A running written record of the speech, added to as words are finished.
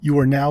You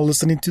are now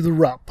listening to the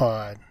Rot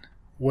Pod,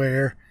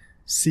 where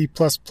C++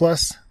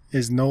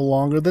 is no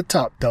longer the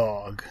top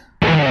dog.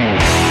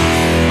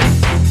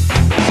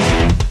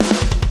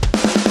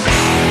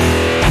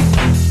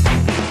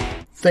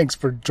 Thanks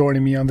for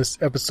joining me on this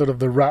episode of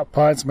the Rot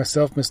Pod. It's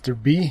myself, Mr.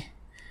 B,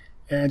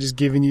 and just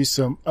giving you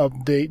some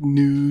update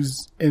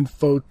news,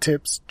 info,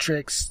 tips,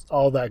 tricks,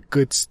 all that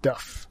good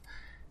stuff.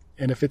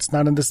 And if it's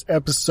not in this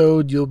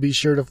episode, you'll be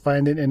sure to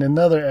find it in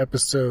another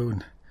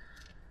episode.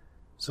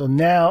 So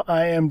now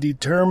I am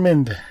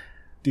determined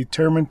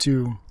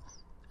to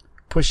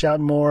push out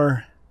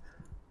more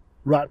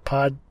Rot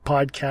Pod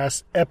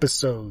podcast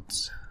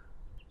episodes.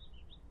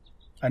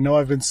 I know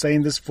I've been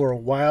saying this for a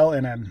while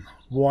and I'm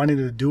wanting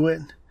to do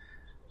it.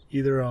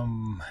 Either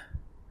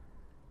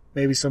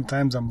maybe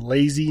sometimes I'm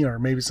lazy or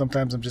maybe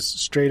sometimes I'm just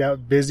straight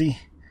out busy.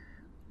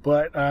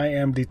 But I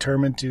am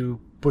determined to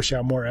push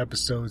out more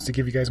episodes to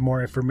give you guys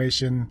more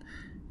information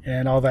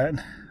and all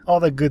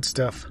that good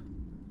stuff.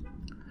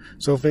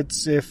 So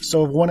if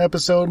one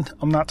episode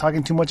I'm not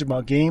talking too much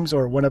about games,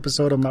 or one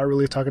episode I'm not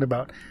really talking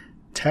about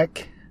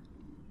tech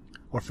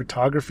or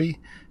photography,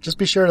 just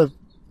be sure to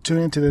tune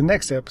into the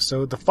next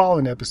episode, the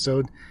following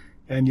episode,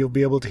 and you'll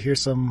be able to hear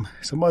some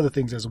other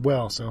things as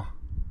well. So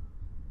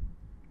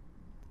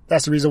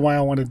that's the reason why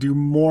I want to do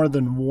more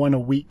than one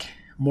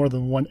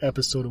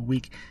episode a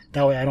week.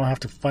 That way I don't have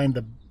to find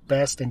the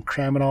best and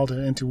cram it all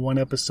into one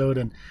episode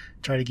and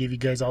try to give you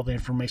guys all the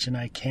information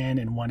I can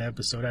in one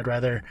episode. I'd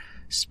rather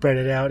spread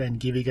it out and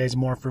give you guys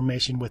more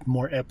information with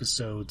more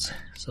episodes.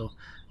 So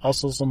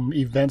also some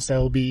events that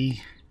will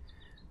be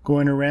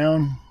going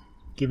around,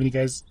 giving you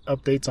guys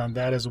updates on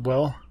that as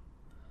well.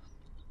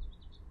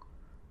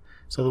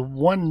 So the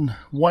one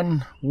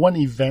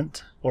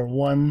event, or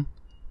one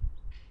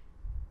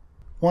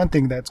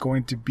thing that's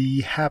going to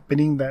be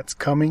happening, that's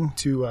coming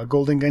to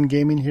Golden Gun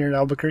Gaming here in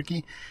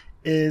Albuquerque,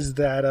 is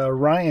that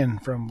Ryan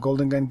from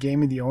Golden Gun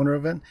Gaming, the owner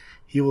of it,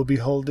 he will be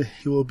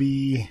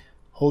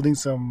holding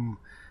some,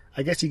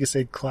 I guess you could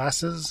say,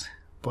 classes,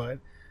 but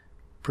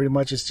pretty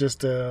much it's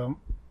just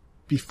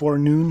before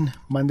noon,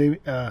 Monday,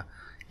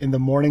 in the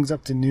mornings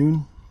up to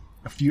noon,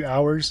 a few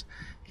hours.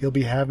 He'll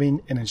be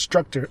having a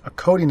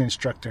coding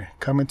instructor,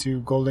 coming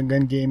to Golden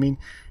Gun Gaming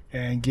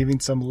and giving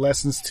some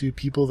lessons to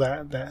people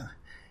that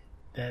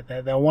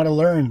want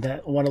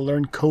to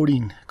learn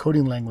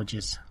coding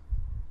languages.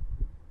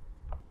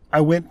 I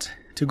went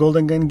to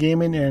Golden Gun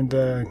Gaming and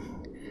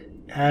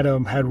had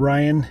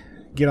Ryan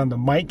get on the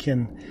mic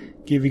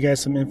and give you guys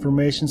some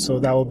information. So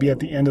that will be at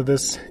the end of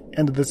this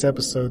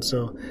episode.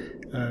 So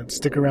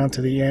stick around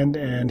to the end,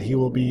 and he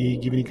will be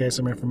giving you guys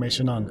some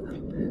information on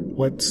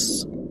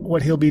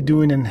what he'll be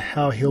doing and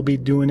how he'll be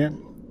doing it.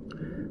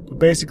 But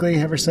basically,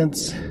 ever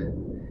since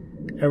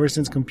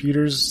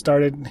computers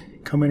started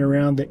coming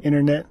around, the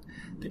internet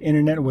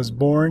was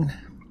born.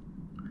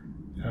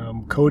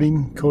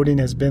 Coding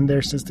has been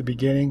there since the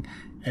beginning,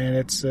 and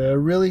it's a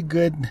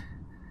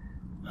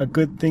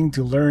good thing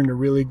to learn. A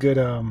really good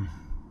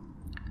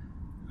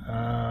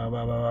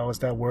what's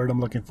that word I'm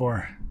looking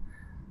for?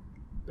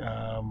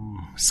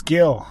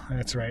 Skill.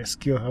 That's right,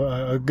 skill.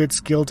 A good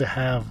skill to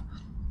have.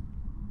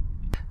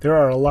 There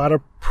are a lot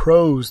of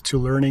pros to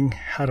learning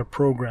how to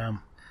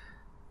program.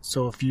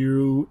 So if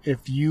you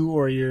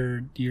or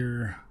your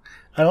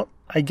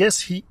I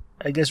guess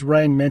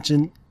Ryan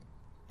mentioned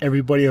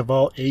everybody of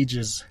all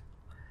ages,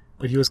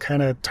 but he was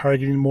kind of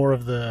targeting more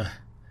of the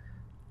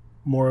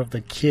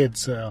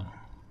kids up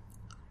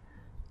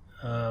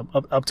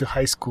to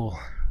high school.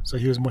 So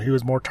he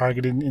was more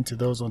targeted into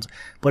those ones.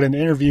 But in the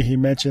interview, he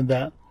mentioned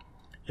that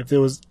if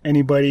there was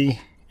anybody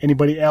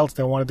else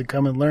that wanted to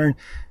come and learn,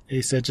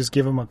 he said just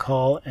give him a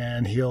call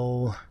and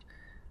he'll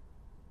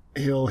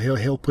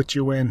put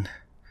you in.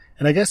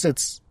 And I guess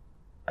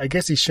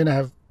he shouldn't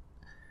have.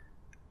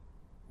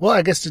 Well,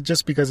 I guess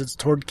just because it's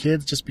toward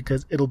kids, just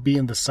because it'll be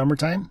in the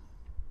summertime,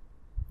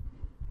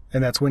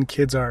 and that's when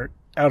kids are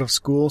out of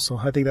school. So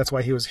I think that's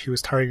why he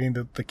was targeting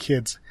the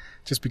kids,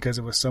 just because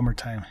it was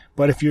summertime.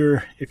 But if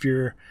you're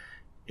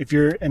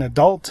an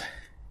adult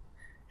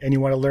and you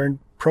want to learn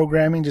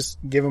programming, just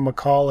give him a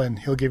call and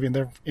he'll give you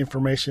the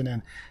information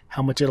and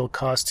how much it'll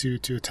cost to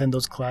attend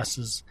those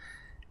classes.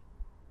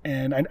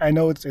 And I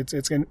know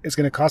it's going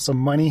to cost some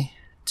money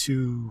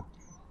to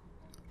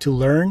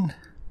learn,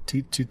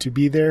 to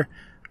be there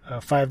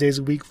 5 days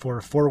a week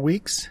for 4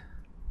 weeks.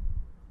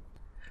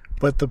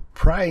 But the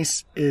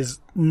price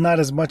is not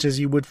as much as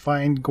you would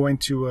find going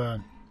to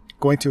a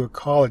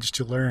college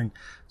to learn.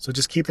 So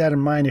just keep that in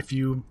mind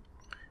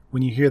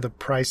when you hear the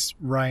price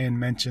Ryan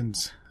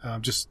mentions.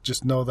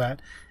 Just know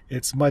that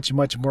it's much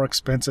more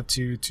expensive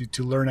to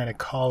learn at a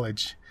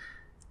college,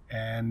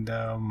 and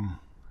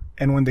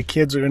when the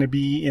kids are going to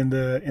be in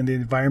the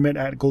environment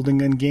at Golden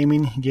Gun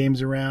Gaming,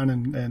 games around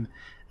and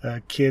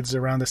kids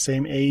around the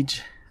same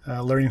age.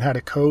 Learning how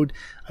to code,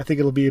 I think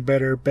it'll be a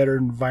better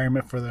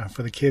environment for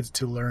the kids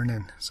to learn,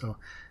 and so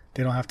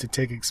they don't have to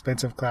take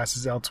expensive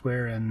classes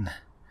elsewhere and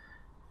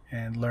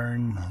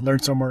learn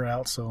somewhere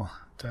else. So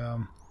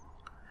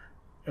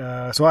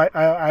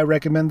I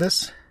recommend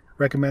this.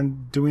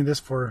 recommend doing this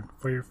for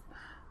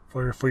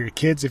for your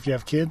kids if you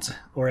have kids,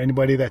 or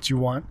anybody that you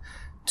want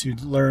to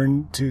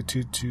learn to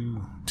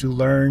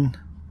learn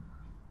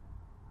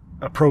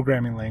a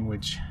programming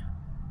language.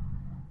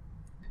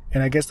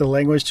 And I guess the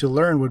language to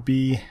learn would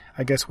be,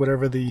 I guess,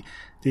 whatever the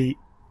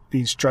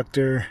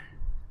instructor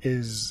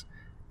is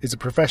a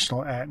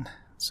professional at.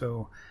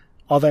 So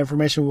all that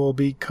information will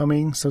be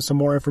coming. So some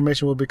more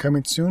information will be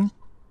coming soon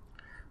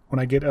when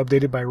I get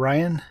updated by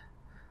Ryan.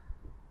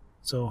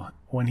 So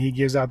when he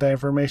gives out that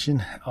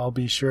information, I'll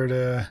be sure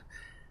to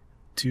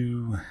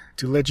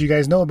let you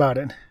guys know about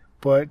it.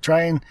 But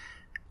try and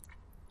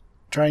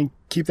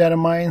keep that in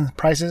mind.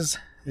 Prices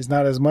is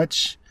not as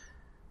much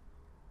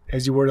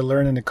as you were to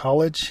learn in the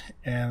college,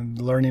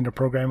 and learning the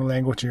programming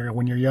language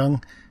when you're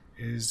young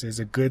is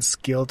a good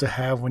skill to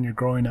have when you're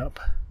growing up.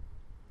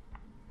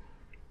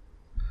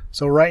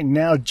 So right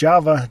now,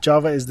 Java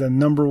is the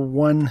number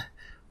one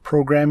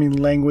programming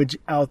language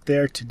out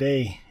there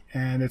today,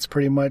 and it's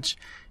pretty much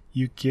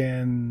you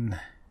can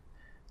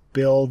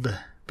build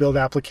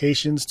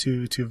applications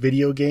to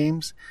video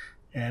games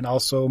and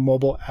also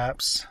mobile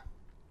apps.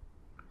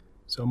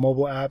 So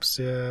mobile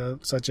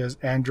apps such as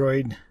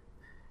Android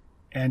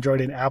and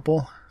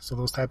Apple, so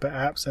those type of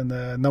apps. And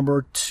the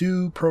number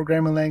 2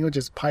 programming language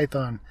is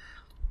Python.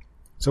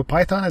 So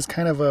Python is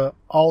kind of a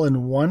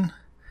all-in-one.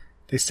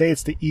 They say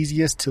it's the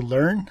easiest to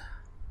learn,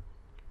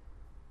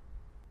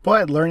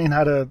 but learning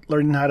how to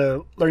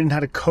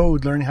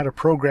code, learning how to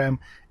program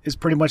is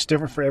pretty much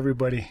different for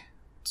everybody.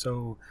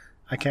 So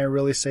I can't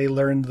really say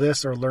learn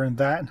this or learn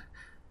that.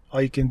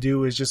 All you can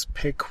do is just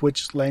pick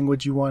which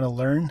language you want to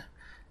learn.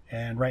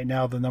 And right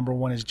now the number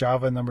 1 is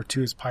Java, number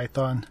 2 is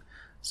Python.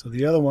 So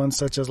the other ones,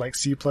 such as like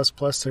C++,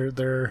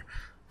 they're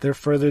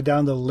further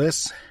down the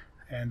list,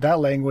 and that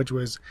language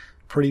was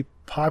pretty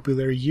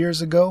popular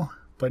years ago.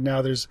 But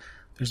now there's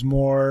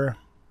more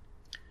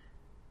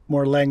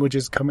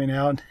languages coming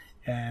out,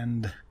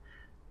 and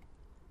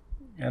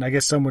I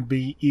guess some would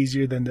be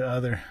easier than the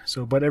other.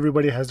 So, but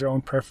everybody has their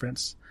own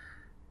preference,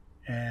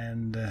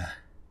 and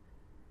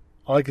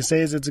all I can say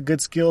is it's a good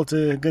skill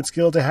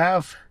to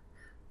have.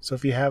 So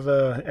if you have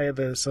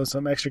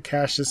some extra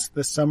cash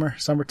this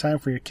summertime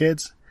for your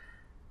kids,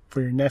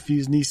 for your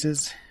nephews,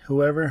 nieces,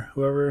 whoever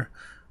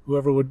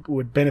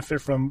would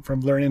benefit from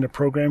learning a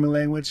programming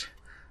language,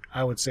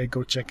 I would say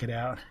go check it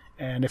out.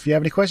 And if you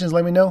have any questions,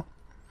 let me know,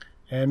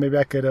 and maybe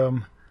I could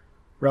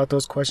route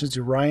those questions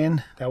to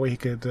Ryan. That way he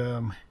could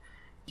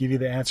give you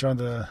the answer on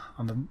the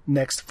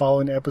next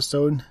following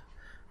episode,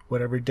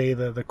 whatever day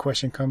the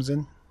question comes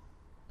in.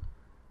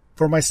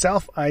 For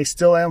myself, I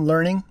still am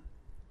learning.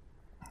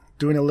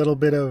 Doing a little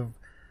bit of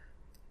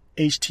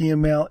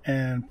HTML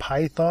and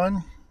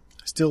Python.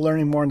 Still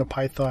learning more in the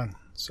Python.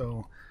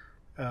 So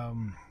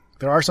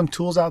there are some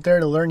tools out there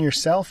to learn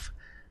yourself.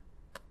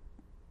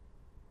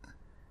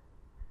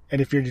 And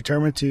if you're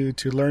determined to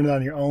learn it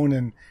on your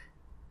own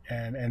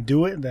and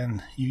do it,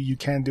 then you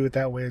can do it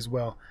that way as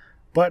well.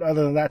 But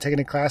other than that, taking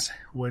a class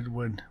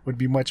would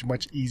be much,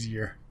 much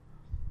easier.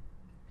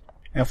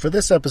 And for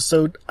this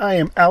episode, I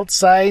am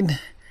outside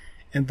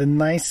in the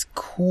nice,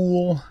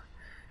 cool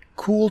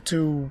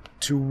to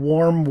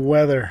warm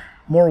weather,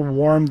 more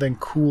warm than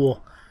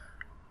cool.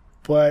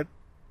 But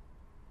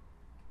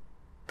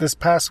this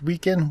past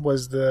weekend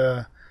was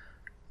the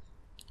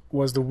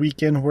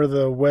weekend where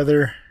the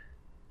weather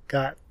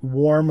got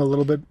warm a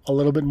little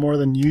bit more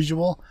than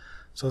usual,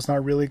 so it's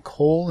not really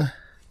cold.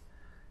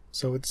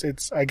 So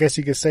it's I guess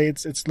you could say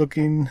it's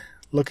looking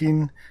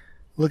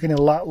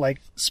a lot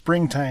like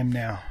springtime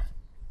now.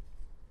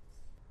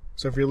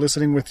 So if you're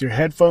listening with your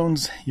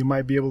headphones, you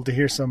might be able to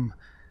hear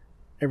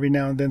every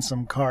now and then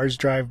some cars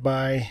drive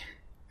by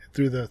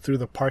through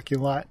the parking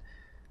lot,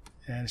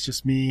 and it's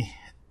just me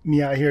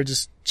out here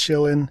just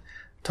chilling,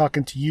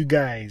 talking to you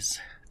guys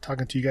on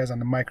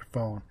the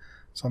microphone.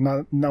 So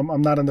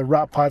I'm not in the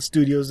Rock Pod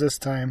Studios this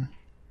time,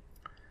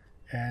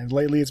 and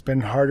lately it's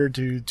been harder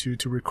to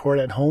record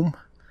at home,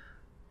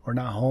 or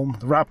not home,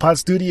 the Rock Pod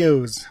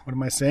Studios. What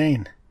am I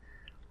saying?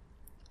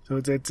 So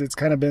it's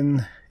kind of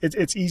been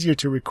it's easier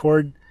to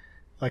record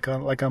like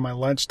on my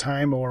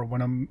lunchtime, or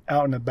when I'm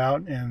out and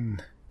about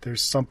and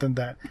there's something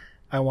that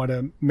I want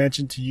to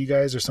mention to you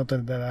guys, or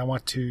something that I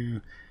want to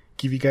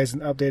give you guys an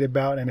update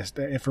about, and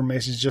the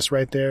information is just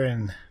right there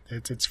and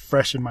it's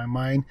fresh in my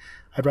mind.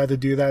 I'd rather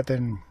do that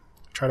than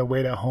try to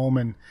wait at home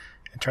and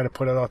try to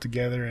put it all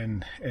together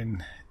and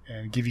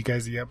give you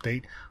guys the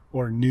update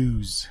or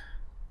news.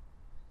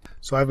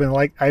 So I've been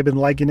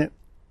liking it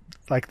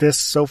like this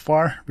so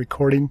far,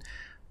 recording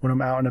when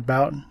I'm out and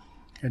about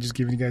and just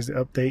giving you guys the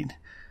update.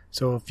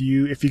 So if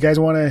you guys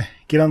want to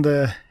get on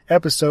the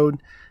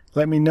episode,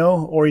 let me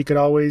know, or you could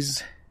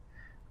always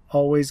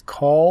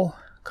call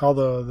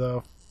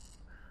the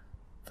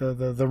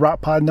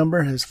Rock Pod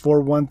number is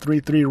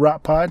 4133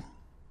 Rock Pod.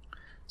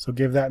 So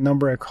give that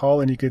number a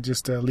call, and you could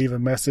just leave a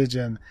message,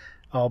 and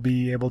I'll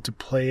be able to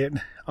play it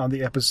on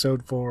the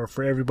episode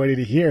for everybody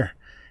to hear.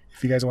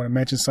 If you guys want to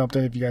mention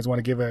something, if you guys want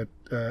to give a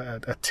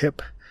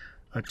tip,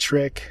 a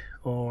trick,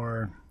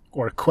 or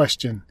a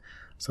question.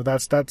 So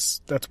that's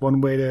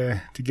one way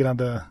to get on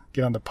the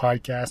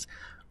podcast.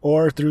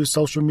 or through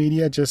social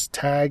media, just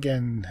tag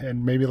and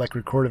maybe like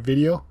record a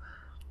video.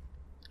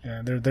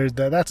 And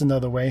that's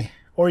another way.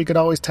 Or you could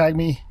always tag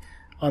me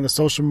on the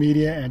social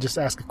media and just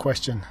ask a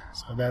question.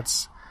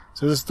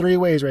 So there's 3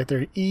 ways right there.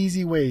 3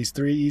 easy ways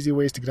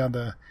to get on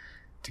the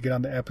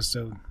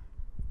episode.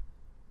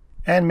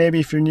 And maybe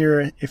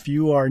if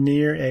you are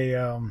near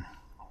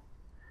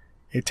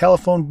a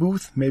telephone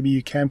booth, maybe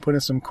you can put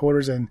in some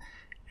quarters and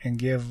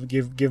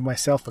give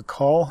myself a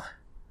call.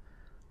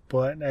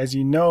 But as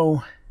you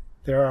know,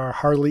 there are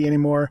hardly any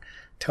more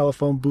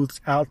telephone booths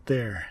out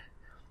there.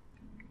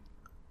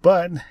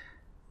 But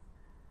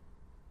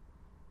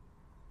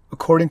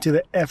according to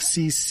the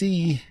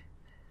FCC,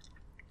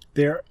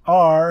 there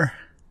are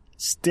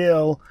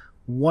still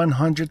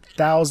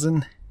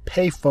 100,000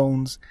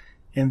 payphones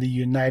in the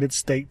United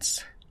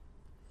States.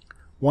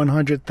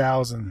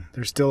 100,000.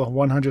 There's still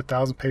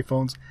 100,000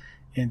 payphones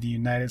in the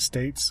United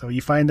States. So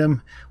you find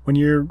them when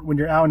you're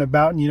out and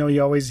about, and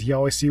you always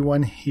see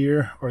one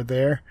here or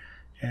there,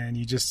 and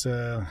you just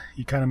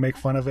you kind of make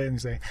fun of it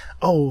and say,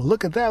 "Oh,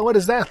 look at that! What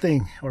is that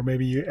thing?" Or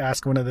maybe you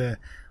ask one of the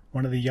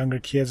younger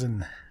kids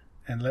and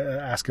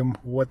ask them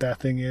what that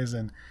thing is,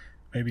 and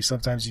maybe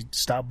sometimes you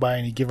stop by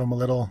and you give them a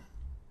little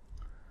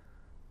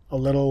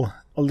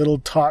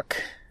talk,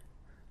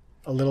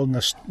 a little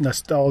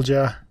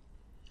nostalgia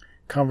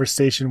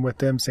conversation with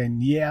them, saying,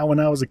 "Yeah, when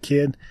I was a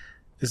kid,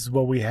 this is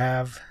what we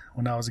have.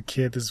 When I was a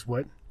kid, this is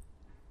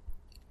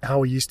how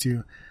we used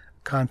to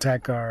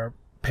contact our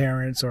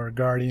parents or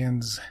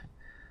guardians,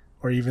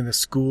 or even the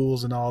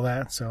schools and all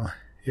that." So,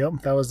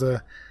 yep, that was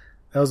the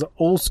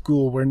old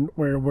school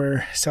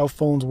where cell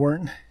phones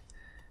weren't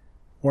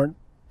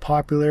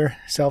popular.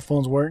 Cell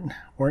phones weren't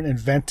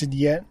invented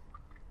yet,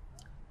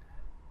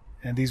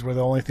 and these were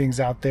the only things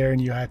out there.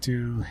 And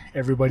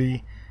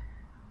everybody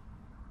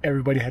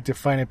had to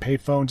find a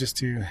payphone just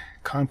to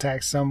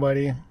contact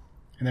somebody.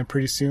 And then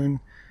pretty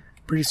sooner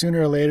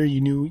or later, you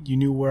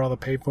knew where all the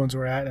payphones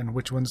were at and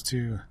which ones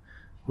to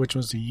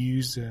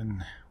use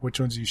and which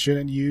ones you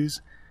shouldn't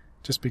use.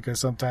 Just because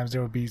sometimes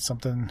there would be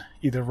something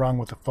either wrong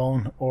with the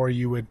phone, or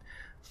you would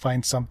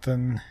find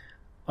something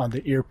on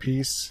the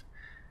earpiece,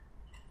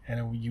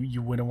 and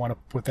you wouldn't want to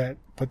put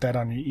that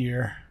on your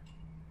ear.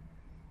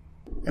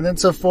 And then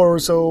so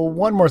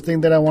one more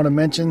thing that I want to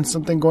mention,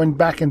 something going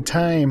back in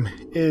time,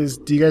 is,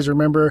 do you guys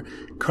remember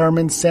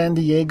Carmen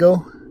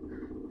Sandiego?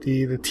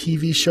 The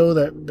TV show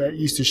that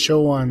used to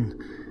show on,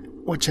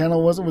 what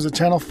channel was it? Was it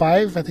Channel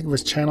 5? I think it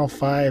was Channel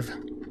 5.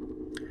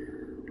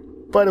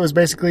 But it was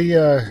basically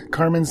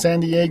Carmen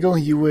Sandiego.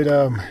 You would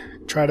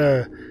try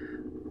to,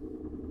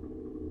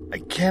 I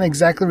can't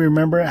exactly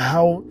remember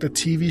how the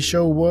TV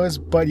show was,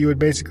 but you would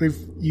basically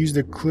use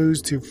the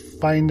clues to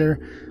find her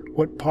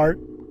what part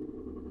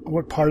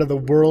of the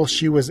world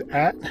she was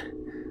at.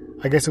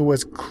 I guess it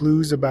was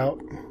clues about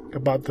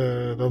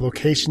the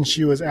location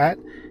she was at,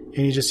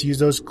 and you just use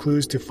those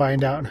clues to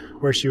find out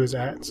where she was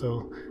at.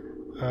 So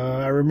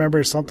I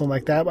remember something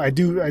like that. I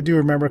do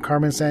remember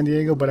Carmen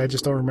Sandiego, but I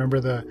just don't remember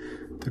the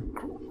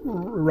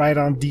right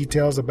on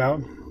details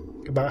about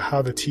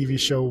how the TV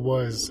show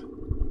was.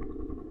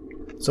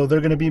 So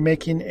they're going to be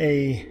making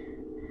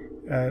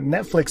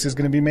Netflix is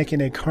going to be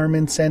making a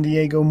Carmen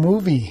Sandiego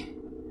movie.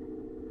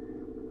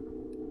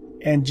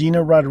 And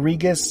Gina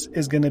Rodriguez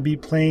is going to be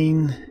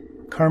playing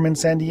Carmen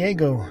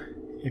Sandiego,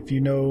 if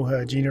you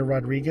know Gina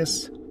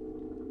Rodriguez.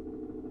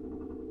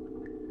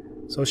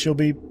 So she'll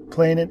be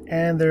playing it,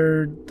 and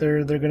they're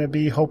going to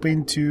be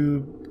hoping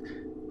to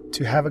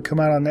have it come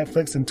out on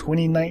Netflix in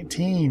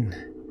 2019.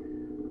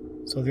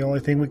 So the only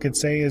thing we could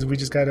say is we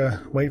just got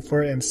to wait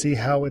for it and see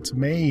how it's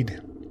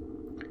made,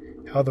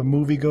 how the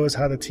movie goes,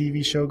 how the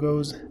TV show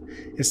goes.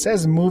 It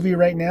says movie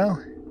right now,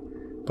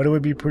 but it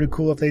would be pretty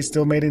cool if they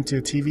still made it into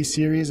a TV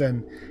series,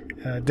 and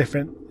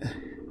different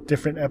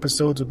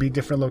episodes would be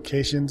different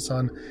locations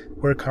on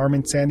where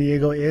Carmen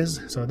Sandiego is.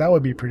 So that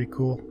would be pretty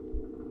cool.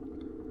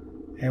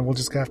 And we'll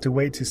just have to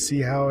wait to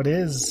see how it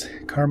is.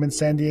 Carmen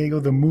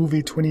Sandiego, the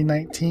movie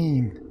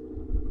 2019.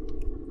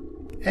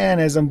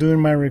 And as I'm doing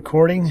my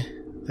recording,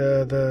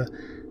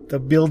 the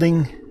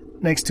building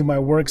next to my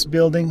works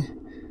building,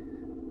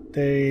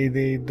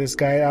 this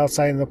guy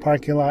outside in the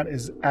parking lot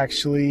is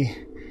actually,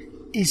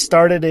 he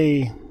started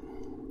it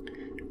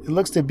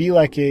looks to be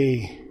like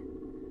a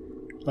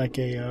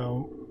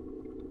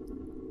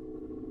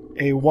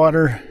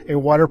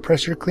water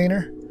pressure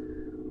cleaner,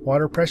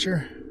 water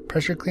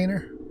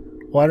cleaner.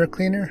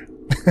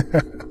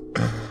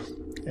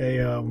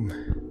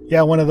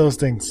 One of those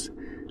things.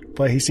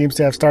 But he seems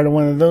to have started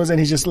one of those, and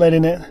he's just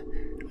letting it,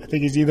 I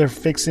think he's either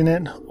fixing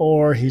it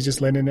or he's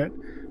just letting it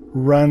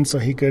run so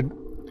he could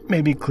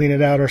maybe clean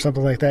it out or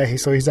something like that.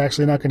 So he's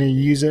actually not going to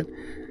use it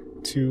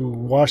to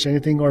wash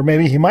anything, or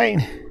maybe he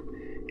might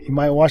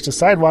wash the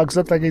sidewalks.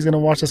 Looks like he's going to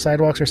wash the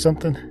sidewalks or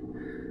something.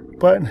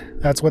 But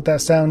that's what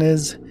that sound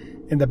is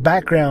in the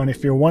background,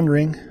 if you're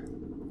wondering.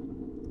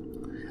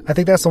 I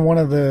think that's one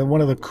of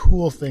the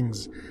cool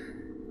things,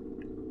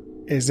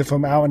 is if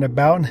I'm out and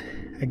about,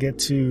 I get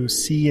to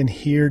see and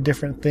hear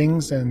different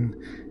things, and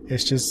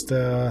it's just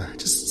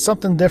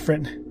something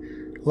different.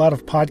 lot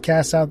of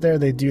podcasts out there.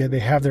 They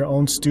have their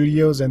own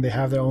studios and they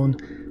have their own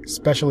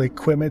special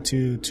equipment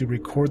to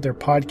record their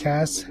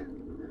podcasts.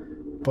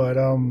 But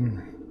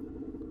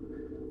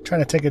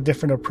trying to take a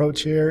different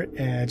approach here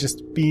and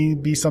just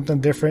be something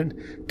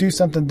different, do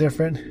something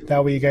different.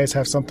 That way you guys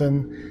have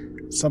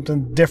something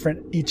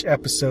different each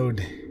episode.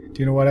 Do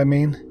you know what I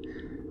mean?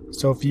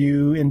 So if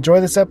you enjoy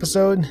this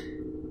episode,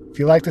 if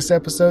you like this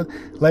episode,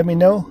 let me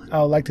know.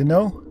 I would like to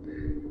know.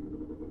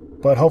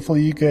 But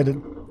hopefully you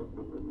could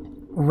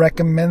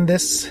recommend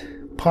this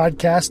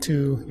podcast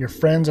to your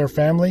friends or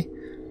family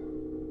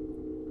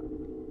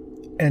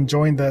and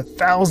join the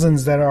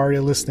thousands that are already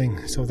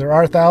listening. So there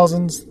are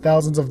thousands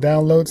of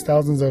downloads,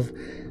 thousands of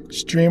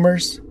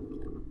streamers.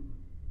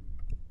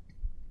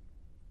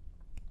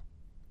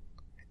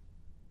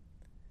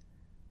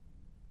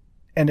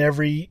 And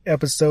every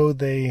episode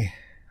they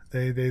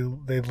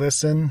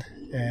listen,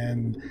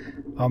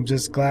 and I'm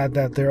just glad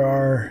that there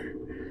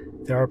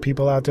are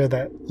people out there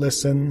that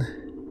listen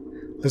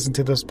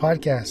to those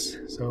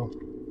podcasts. So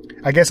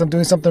I guess I'm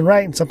doing something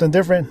right and something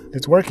different.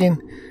 It's working.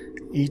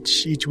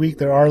 Each week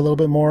there are a little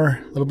bit more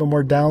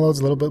downloads,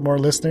 a little bit more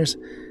listeners,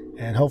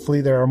 and hopefully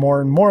there are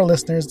more and more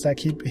listeners that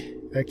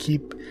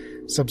keep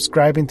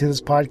subscribing to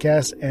this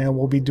podcast, and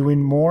we'll be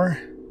doing more.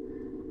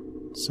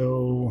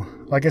 So,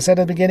 like I said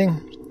at the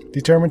beginning,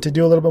 determined to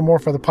do a little bit more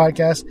for the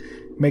podcast,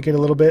 make it a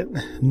little bit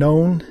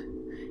known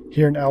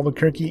here in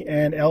Albuquerque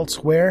and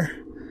elsewhere.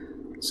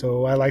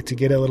 So I like to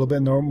get a little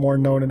bit more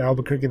known in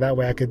Albuquerque. That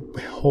way I could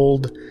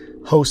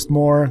host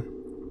more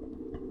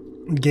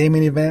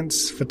gaming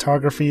events,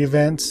 photography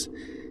events,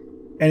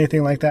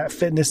 anything like that,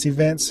 fitness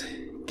events,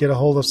 get a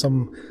hold of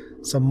some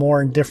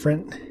more and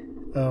different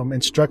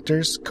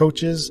instructors,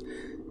 coaches,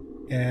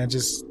 and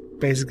just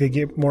basically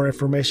get more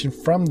information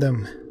from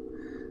them.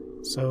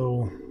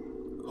 So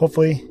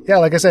hopefully, yeah,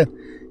 like I said,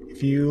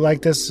 if you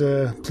like this,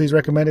 please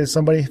recommend it to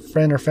somebody,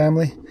 friend or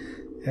family,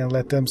 and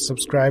let them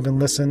subscribe and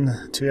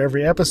listen to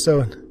every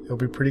episode. It'll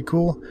be pretty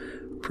cool,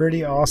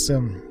 pretty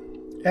awesome.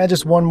 And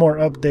just one more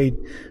update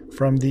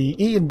from the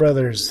Eaton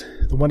brothers,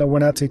 the one that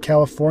went out to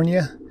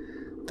California,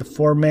 the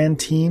 4-man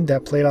team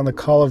that played on the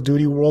Call of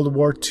Duty World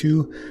War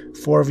II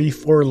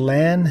 4v4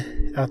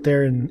 LAN out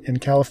there in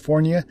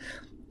California.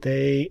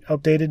 They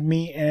updated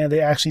me and they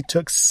actually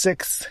took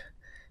 6th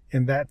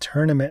in that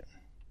tournament.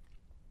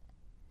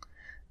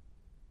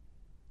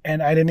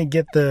 And I didn't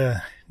get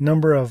the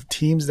number of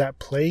teams that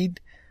played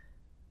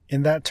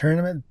in that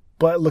tournament,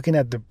 but looking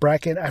at the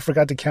bracket, I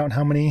forgot to count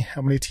how many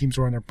teams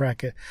were in the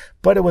bracket,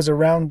 but it was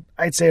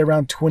I'd say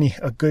around 20,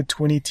 a good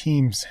 20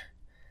 teams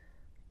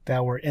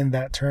that were in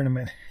that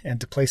tournament.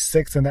 And to place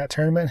 6th in that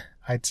tournament,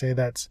 I'd say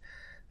that's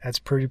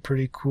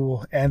pretty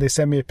cool. And they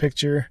sent me a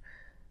picture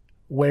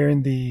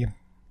wearing the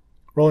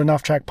Rolling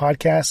Off Track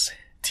podcast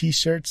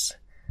t-shirts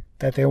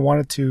that they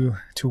wanted to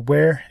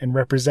wear and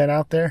represent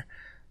out there.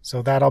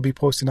 So that I'll be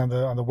posting on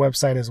the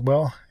website as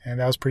well. And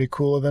that was pretty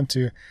cool of them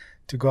to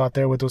go out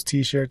there with those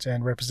t-shirts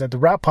and represent the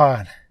Rap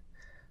Pod.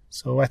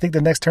 So I think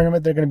the next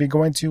tournament they're going to be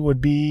going to would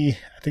be,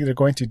 I think they're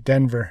going to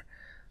Denver.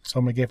 So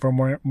I'm going to get for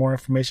more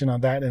information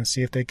on that and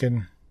see if they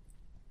can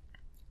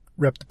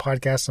rep the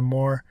podcast some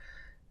more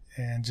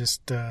and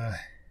just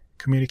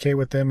communicate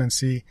with them and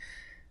see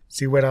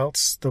what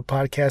else the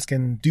podcast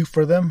can do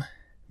for them.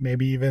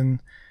 Maybe even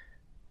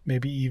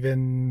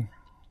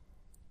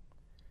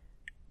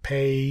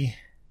pay,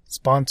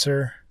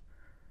 sponsor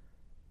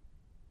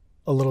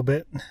a little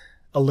bit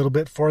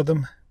for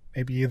them.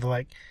 Maybe either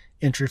like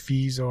entry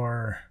fees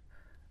or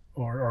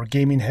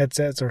gaming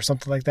headsets or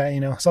something like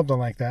that, something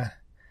like that.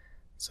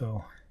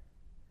 So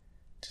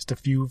just a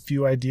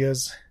few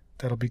ideas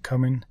that'll be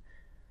coming.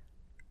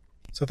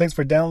 So thanks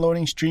for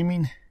downloading,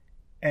 streaming,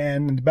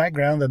 and in the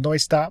background, the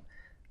noise stopped.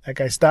 That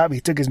guy stopped.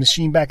 He took his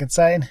machine back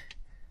inside.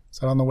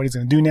 So I don't know what he's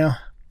going to do now.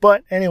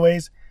 But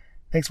anyways,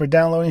 thanks for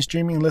downloading,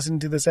 streaming, and listening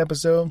to this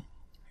episode.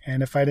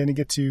 And if I didn't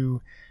get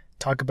to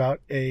talk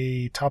about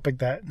a topic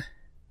that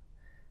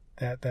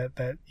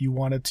you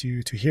wanted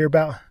to hear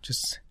about,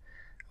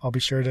 I'll be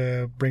sure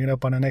to bring it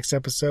up on the next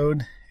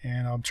episode.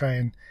 And I'll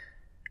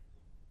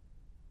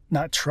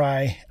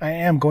I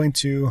am going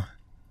to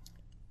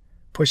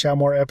push out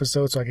more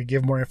episodes so I could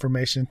give more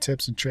information,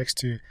 tips, and tricks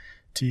to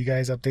you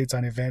guys, updates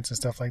on events and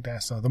stuff like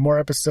that. So the more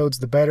episodes,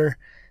 the better.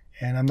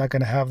 And I'm not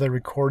going to have the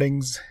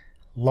recordings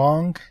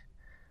long.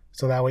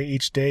 So that way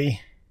each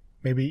day,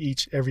 maybe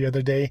every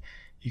other day,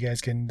 you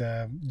guys can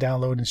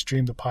download and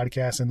stream the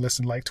podcast and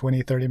listen like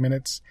 20, 30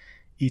 minutes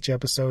each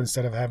episode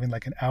instead of having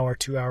like an hour,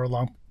 2 hour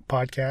long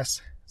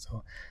podcast.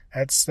 So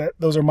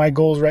those are my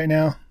goals right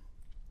now.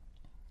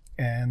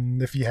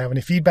 And if you have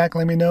any feedback,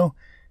 let me know.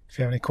 If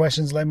you have any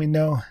questions, let me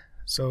know.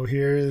 So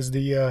here is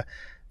the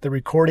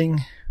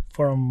recording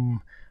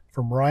from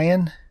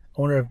Ryan,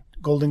 owner of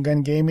Golden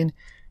Gun Gaming,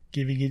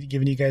 giving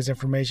you guys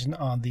information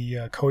on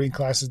the coding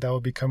classes that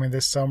will be coming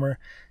this summer.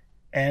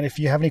 And if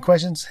you have any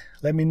questions,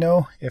 let me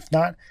know. If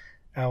not,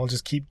 I will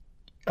just keep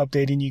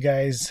updating you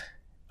guys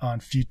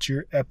on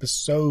future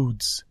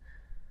episodes.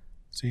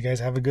 So you guys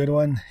have a good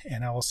one,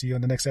 and I will see you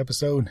on the next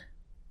episode.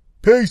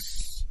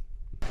 Peace!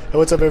 Hey,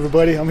 what's up,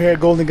 everybody? I'm here at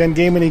Golden Gun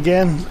Gaming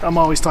again. I'm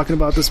always talking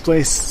about this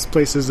place. This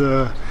place is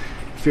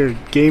if you're a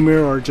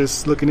gamer or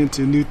just looking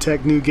into new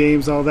tech, new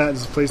games, all that,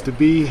 it's a place to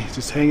be.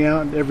 Just hang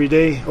out every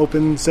day,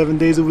 open 7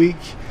 days a week.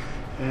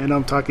 And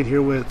I'm talking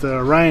here with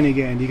Ryan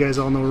again. You guys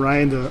all know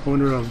Ryan, the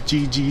owner of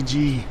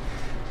GGG.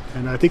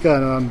 And I think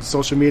on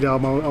social media,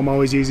 I'm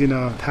always using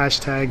a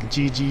hashtag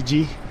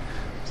GGG.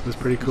 So it's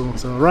pretty cool.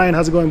 So Ryan,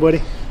 how's it going,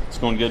 buddy? It's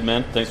going good,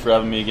 man. Thanks for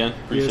having me again.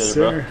 Appreciate yes, it,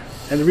 bro. Sir.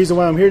 And the reason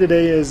why I'm here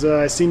today is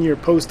I seen your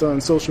post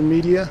on social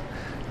media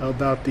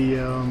about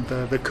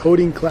the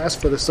coding class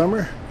for the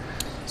summer.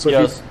 So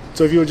yes.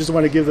 If you just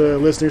want to give the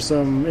listeners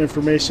some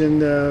information,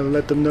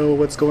 let them know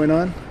what's going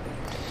on.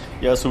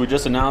 Yeah, so we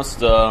just announced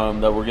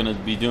that we're going to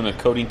be doing a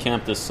coding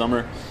camp this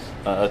summer.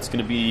 It's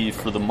going to be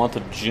for the month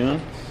of June,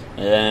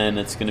 and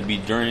it's going to be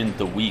during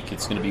the week.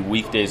 It's going to be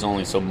weekdays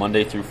only, so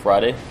Monday through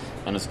Friday,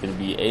 and it's going to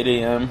be 8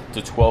 a.m.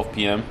 to 12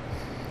 p.m.,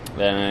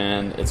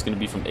 and it's going to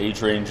be from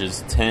age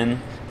ranges 10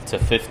 to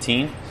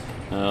 15.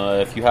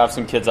 If you have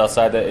some kids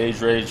outside that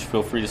age range,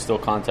 feel free to still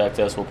contact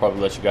us. We'll probably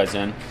let you guys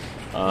in,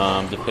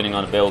 depending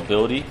on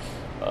availability.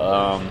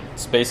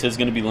 Space is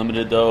going to be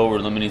limited, though. We're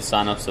limiting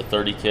signups to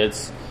 30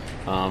 kids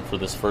for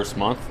this first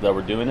month that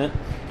we're doing it.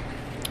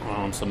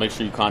 So make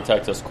sure you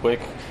contact us quick.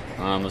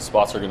 The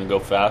spots are going to go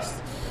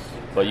fast.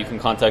 But you can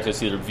contact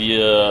us either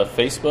via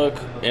Facebook,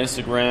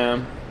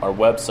 Instagram, our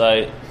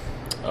website,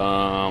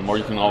 or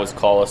you can always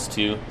call us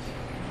too.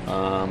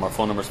 Our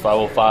phone number is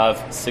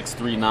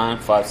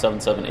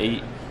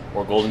 505-639-5778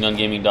 or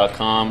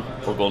goldengungaming.com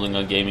or Golden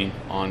Gun Gaming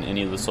on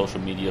any of the social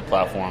media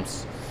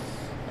platforms.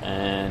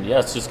 And yeah,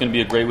 it's just going to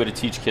be a great way to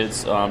teach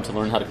kids to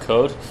learn how to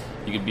code.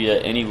 You could be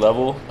at any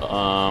level.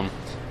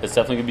 It's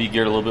definitely going to be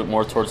geared a little bit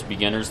more towards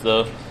beginners,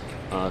 though.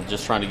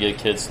 Just trying to get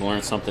kids to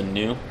learn something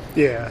new.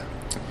 Yeah.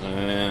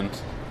 And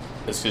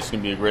it's just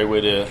going to be a great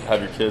way to have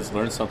your kids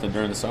learn something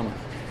during the summer.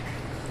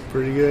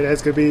 Pretty good.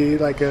 That's going to be,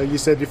 like you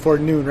said, before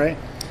noon, right?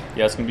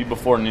 Yeah, it's going to be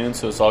before noon,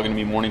 so it's all going to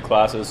be morning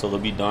classes, so they'll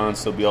be done,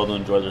 so they'll be able to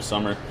enjoy their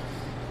summer.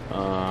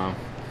 But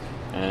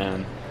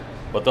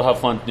they'll have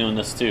fun doing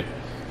this, too.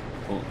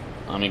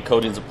 I mean,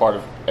 coding's a part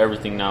of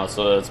everything now,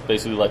 so it's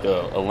basically like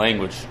a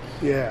language.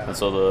 Yeah. And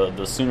so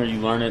the sooner you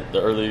learn it,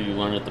 the earlier you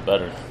learn it, the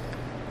better.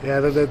 Yeah,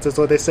 that's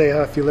what they say.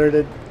 If you learn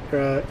it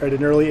at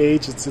an early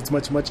age, it's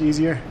much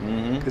easier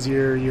because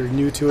you're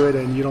new to it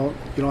and you don't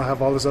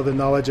have all this other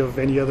knowledge of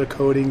any other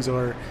codings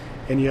or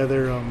any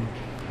other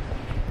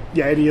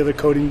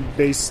coding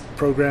based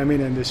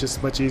programming, and it's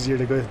just much easier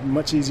to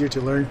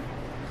learn.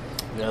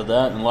 Yeah,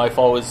 that and life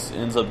always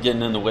ends up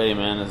getting in the way,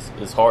 man.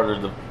 It's harder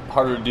to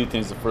do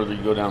things the further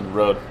you go down the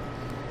road,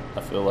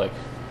 I feel like.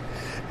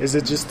 Is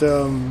it just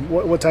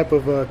what type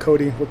of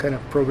coding? What kind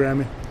of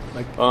programming?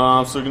 Like,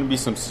 so there's going to be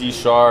some C#,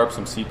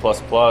 some C++.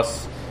 We're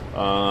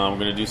going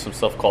to do some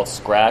stuff called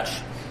Scratch.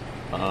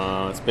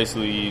 It's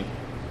basically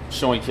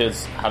showing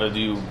kids how to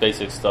do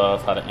basic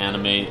stuff, how to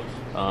animate,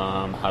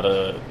 how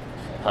to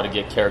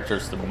get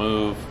characters to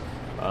move.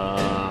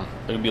 There's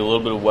going to be a little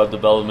bit of web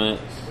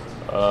development,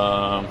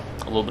 a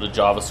little bit of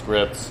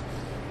JavaScript.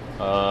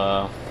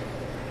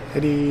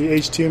 Any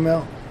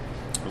HTML?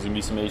 There's going to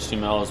be some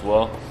HTML as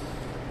well.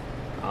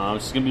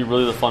 It's going to be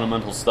really the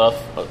fundamental stuff,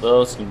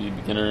 though. It's going to be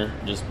beginner,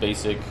 just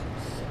basic,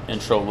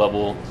 intro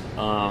level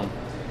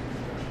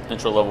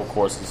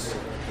courses.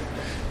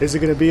 Is it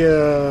going to be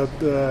a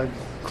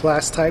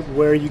class type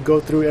where you go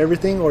through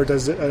everything, or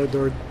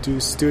do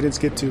students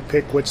get to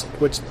pick what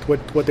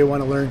they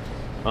want to learn?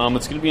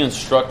 It's going to be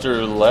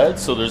instructor led,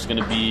 so there's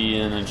going to be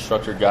an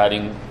instructor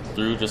guiding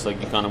through, just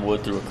like you kind of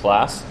would through a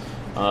class.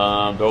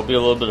 There'll be a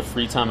little bit of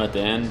free time at the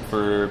end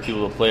for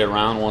people to play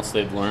around once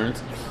they've learned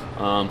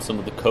some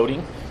of the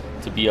coding,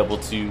 to be able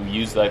to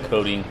use that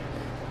coding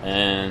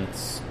and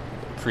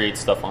create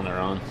stuff on their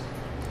own.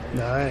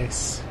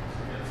 Nice.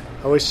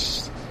 I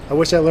wish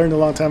I learned a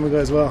long time ago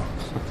as well.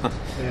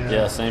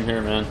 Yeah, same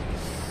here, man.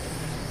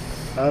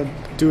 I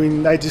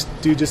just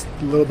do a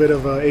little bit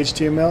of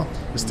HTML.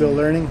 I'm still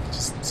learning,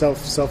 just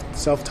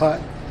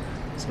self-taught.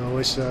 So I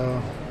wish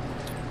I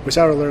would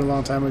have learned a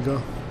long time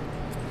ago.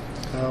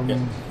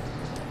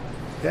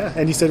 Yeah,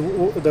 and you said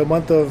the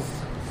month of...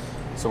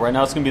 So right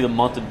now it's going to be the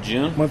month of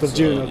June.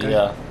 Okay.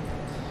 Yeah.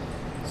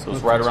 So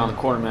it's right around the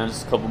corner, man.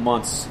 Just a couple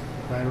months.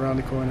 Right around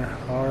the corner.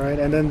 All right.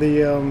 And then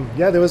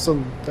there was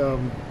some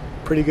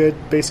pretty good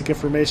basic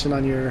information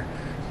on your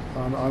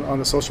on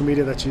the social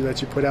media that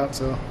you put out.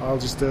 So I'll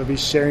just be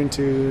sharing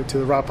to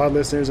the Raw Pod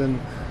listeners, and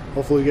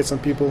hopefully get some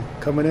people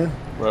coming in.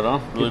 Right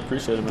on. Really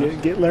appreciate it,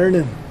 man. Get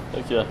learning.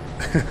 Heck yeah.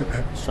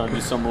 Just trying to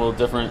do something a little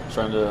different.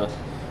 Trying to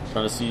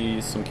see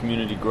some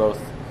community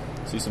growth.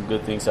 See some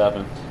good things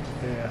happen.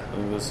 Yeah. I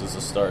think this is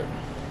a start.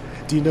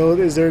 Do you know,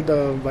 is there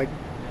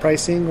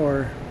pricing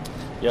or?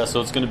 Yeah,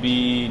 so it's going to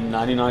be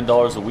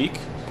 $99 a week,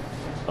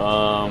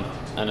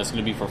 and it's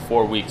going to be for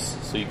 4 weeks.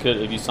 So you could,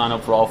 if you sign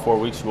up for all 4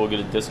 weeks, you will get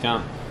a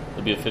discount.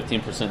 There'll be a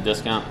 15%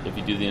 discount if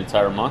you do the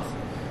entire month.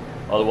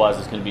 Otherwise,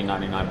 it's going to be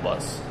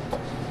 $99.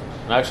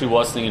 I actually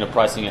was thinking of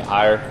pricing it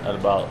higher at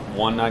about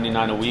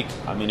 $199 a week.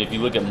 I mean, if you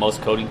look at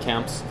most coding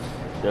camps,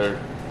 they're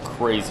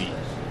crazy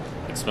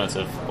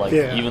expensive. Like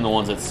Yeah. even the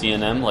ones at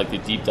CNM, like the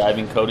deep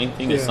diving coding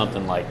thing, is Yeah.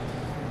 something like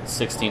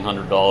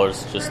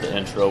 $1,600 just the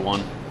intro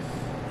one.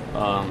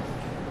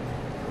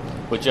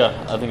 But yeah,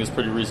 I think it's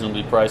pretty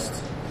reasonably priced,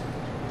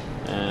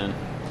 and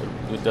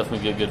it would definitely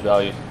get good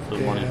value for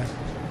the money.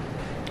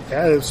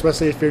 Yeah,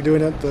 especially if you're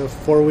doing it the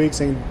 4 weeks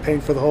and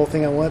paying for the whole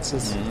thing at once,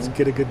 let's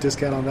get a good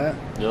discount on that.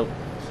 Yep.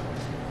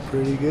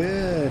 Pretty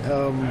good.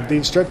 The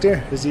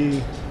instructor, is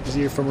he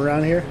from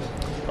around here?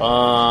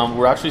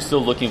 We're actually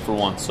still looking for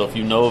one. So if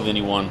you know of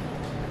anyone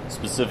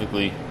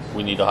specifically,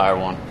 we need to hire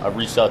one. I've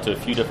reached out to a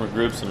few different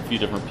groups and a few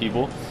different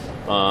people,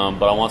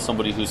 but I want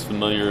somebody who's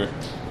familiar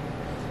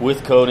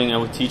with coding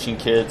and with teaching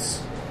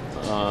kids.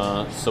 So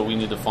I still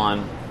need to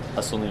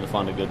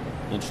find a good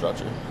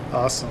instructor.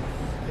 Awesome.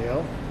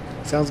 Yeah,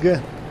 sounds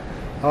good.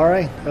 All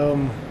right.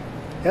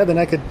 Then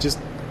I could just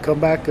come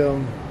back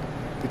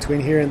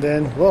between here and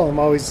then. Well, I'm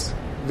always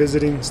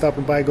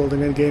stopping by Golden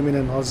Gun Gaming,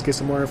 and I'll just get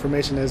some more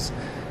information as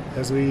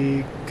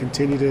we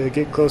continue to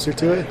get closer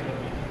to it.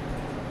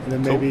 And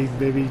then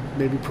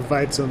maybe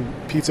provide some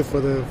pizza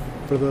for the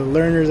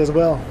learners as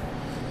well.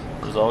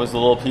 There's always the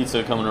little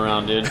pizza coming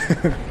around, dude.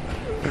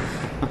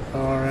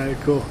 All right,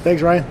 cool.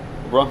 Thanks, Ryan.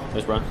 Bro,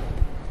 thanks, Brian.